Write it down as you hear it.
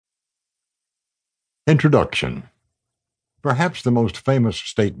Introduction. Perhaps the most famous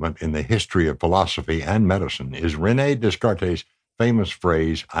statement in the history of philosophy and medicine is René Descartes' famous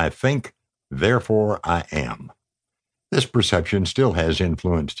phrase, "I think, therefore I am." This perception still has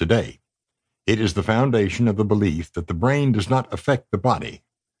influence today. It is the foundation of the belief that the brain does not affect the body.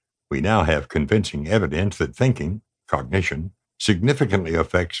 We now have convincing evidence that thinking, cognition, significantly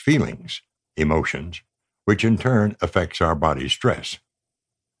affects feelings, emotions, which in turn affects our body's stress.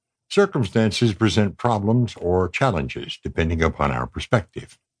 Circumstances present problems or challenges depending upon our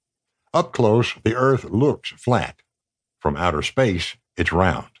perspective. Up close, the Earth looks flat. From outer space, it's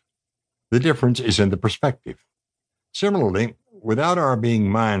round. The difference is in the perspective. Similarly, without our being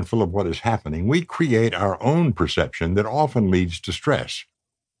mindful of what is happening, we create our own perception that often leads to stress.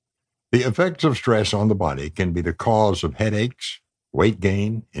 The effects of stress on the body can be the cause of headaches, weight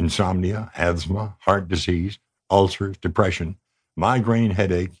gain, insomnia, asthma, heart disease, ulcers, depression, migraine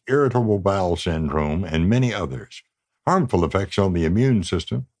headache, irritable bowel syndrome, and many others. Harmful effects on the immune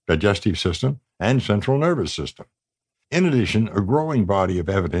system, digestive system, and central nervous system. In addition, a growing body of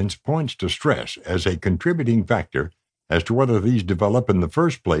evidence points to stress as a contributing factor as to whether these develop in the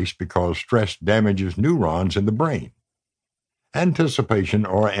first place because stress damages neurons in the brain. Anticipation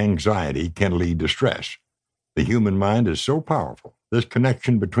or anxiety can lead to stress. The human mind is so powerful, this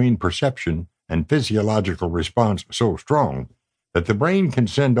connection between perception and physiological response so strong, that the brain can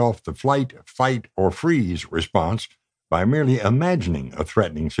send off the flight, fight, or freeze response by merely imagining a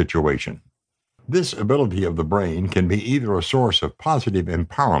threatening situation. This ability of the brain can be either a source of positive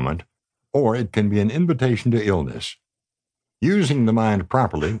empowerment or it can be an invitation to illness. Using the mind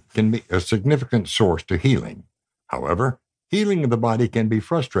properly can be a significant source to healing. However, healing of the body can be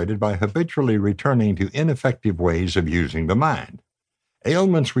frustrated by habitually returning to ineffective ways of using the mind.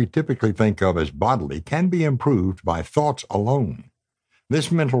 Ailments we typically think of as bodily can be improved by thoughts alone.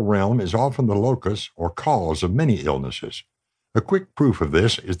 This mental realm is often the locus or cause of many illnesses. A quick proof of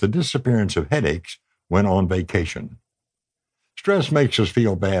this is the disappearance of headaches when on vacation. Stress makes us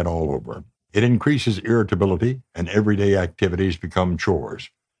feel bad all over. It increases irritability, and everyday activities become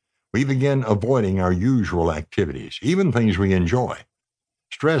chores. We begin avoiding our usual activities, even things we enjoy.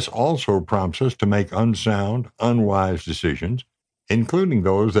 Stress also prompts us to make unsound, unwise decisions, including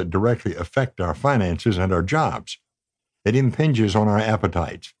those that directly affect our finances and our jobs. It impinges on our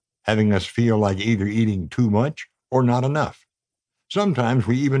appetites, having us feel like either eating too much or not enough. Sometimes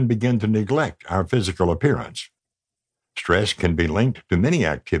we even begin to neglect our physical appearance. Stress can be linked to many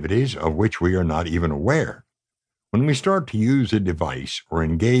activities of which we are not even aware. When we start to use a device or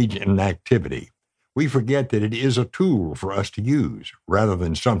engage in an activity, we forget that it is a tool for us to use rather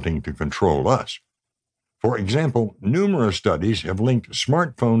than something to control us. For example, numerous studies have linked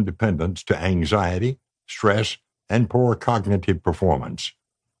smartphone dependence to anxiety, stress, and poor cognitive performance.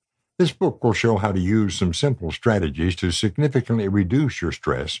 This book will show how to use some simple strategies to significantly reduce your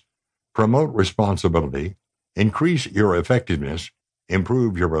stress, promote responsibility, increase your effectiveness,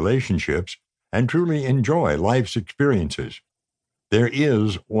 improve your relationships, and truly enjoy life's experiences. There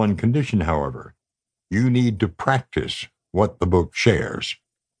is one condition, however. You need to practice what the book shares.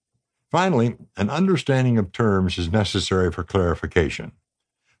 Finally, an understanding of terms is necessary for clarification.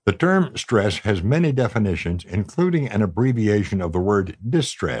 The term stress has many definitions, including an abbreviation of the word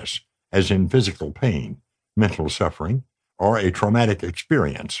distress, as in physical pain, mental suffering, or a traumatic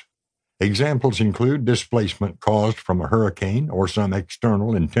experience. Examples include displacement caused from a hurricane or some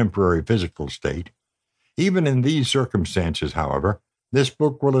external and temporary physical state. Even in these circumstances, however, this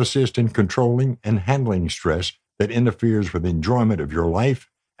book will assist in controlling and handling stress that interferes with enjoyment of your life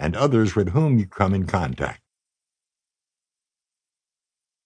and others with whom you come in contact.